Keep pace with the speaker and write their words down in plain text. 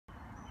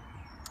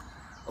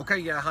Okay,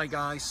 yeah, hi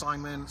guys,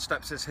 Simon,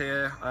 Stepsys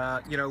here.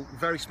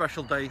 Very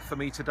special day for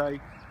me today.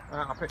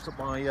 I picked up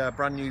my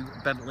brand new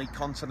Bentley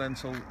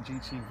Continental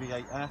GT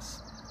V8S,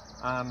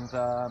 and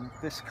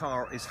this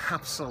car is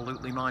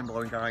absolutely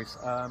mind-blowing, guys.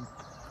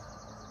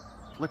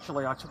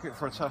 Literally, I took it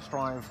for a test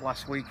drive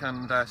last week,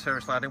 and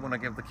seriously, I didn't want to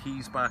give the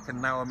keys back,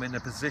 and now I'm in a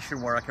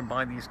position where I can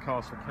buy these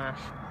cars for cash.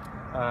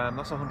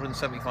 That's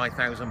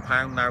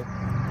 £175,000 now.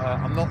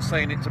 I'm not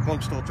saying it to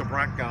boast or to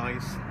brag,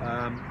 guys,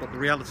 but the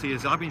reality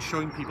is I've been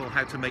showing people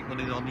how to make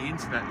money on the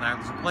internet now.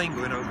 There's a plane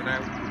going over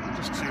now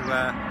just to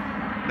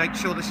make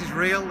sure this is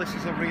real. This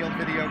is a real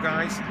video,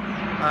 guys.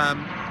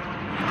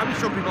 I've been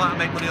showing people how to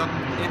make money on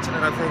the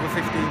internet now for over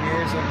 15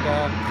 years,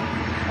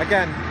 and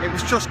again, it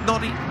was just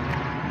not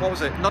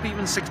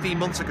even 16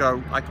 months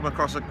ago I come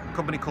across a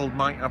company called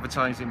My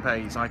Advertising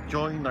Pays. I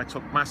joined, I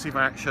took massive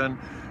action,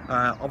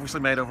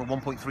 obviously made over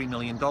 $1.3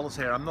 million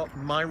here.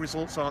 My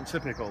results aren't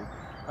typical.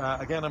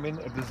 Again, I'm in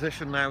a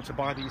position now to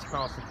buy these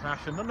cars for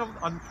cash, and a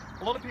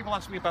lot of people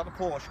ask me about the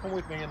Porsche. Come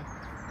with me, and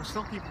I'm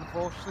still keeping the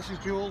Porsche. This is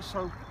Jules,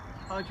 so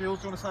hi Jules,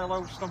 do you want to say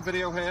hello? Just on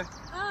video here.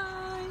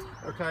 Hi.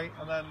 Okay,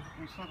 and then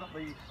we've still got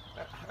the,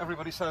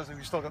 everybody says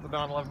we've still got the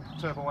 911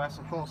 Turbo S,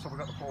 of course, so we've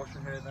got the Porsche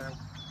here now.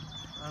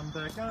 And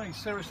guys,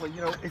 seriously,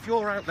 if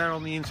you're out there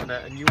on the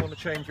internet and you want to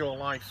change your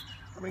life,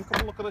 come and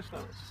look at this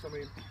now.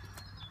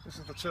 This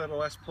is the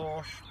Turbo S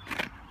Porsche.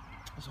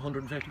 It's a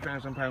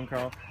 £150,000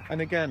 car.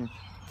 And again,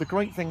 the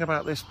great thing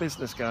about this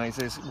business, guys,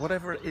 is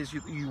whatever it is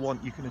you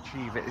want, you can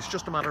achieve it. It's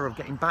just a matter of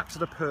getting back to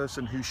the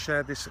person who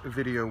shared this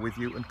video with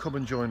you and come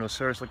and join us.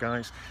 Seriously,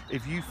 guys,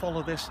 if you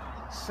follow this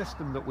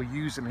system that we're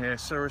using here,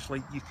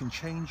 seriously, you can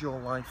change your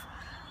life.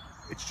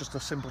 It's just a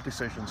simple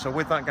decision. So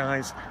with that,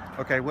 guys,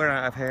 okay, we're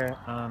out of here,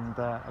 and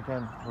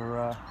again,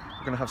 we're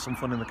going to have some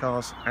fun in the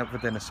cars out for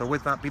dinner. So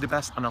with that, be the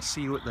best, and I'll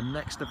see you at the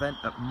next event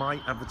at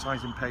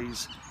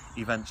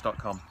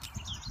myadvertisingpaysevents.com.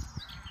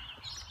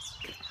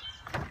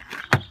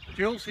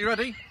 Jules, you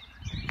ready?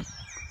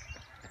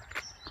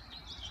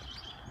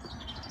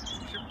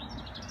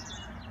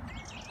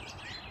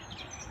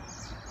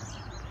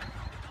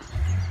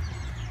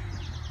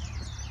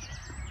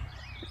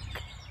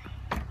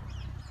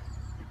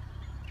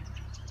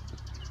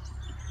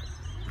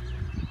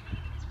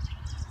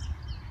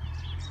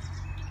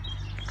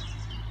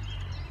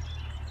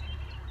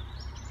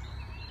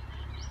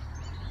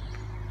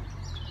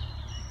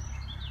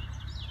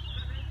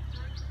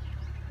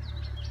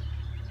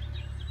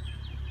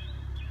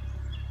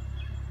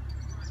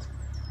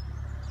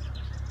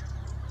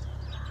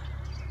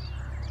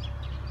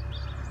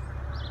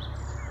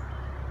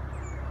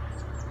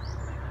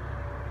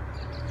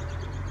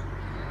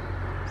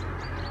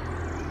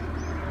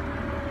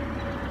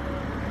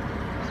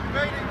 We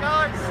made it,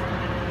 guys!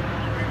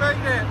 We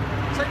made it!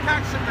 Take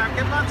action now,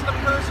 get back to the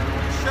person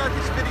who shared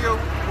this video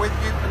with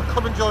you and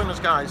come and join us,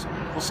 guys.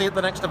 We'll see you at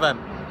the next event.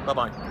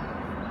 Bye-bye.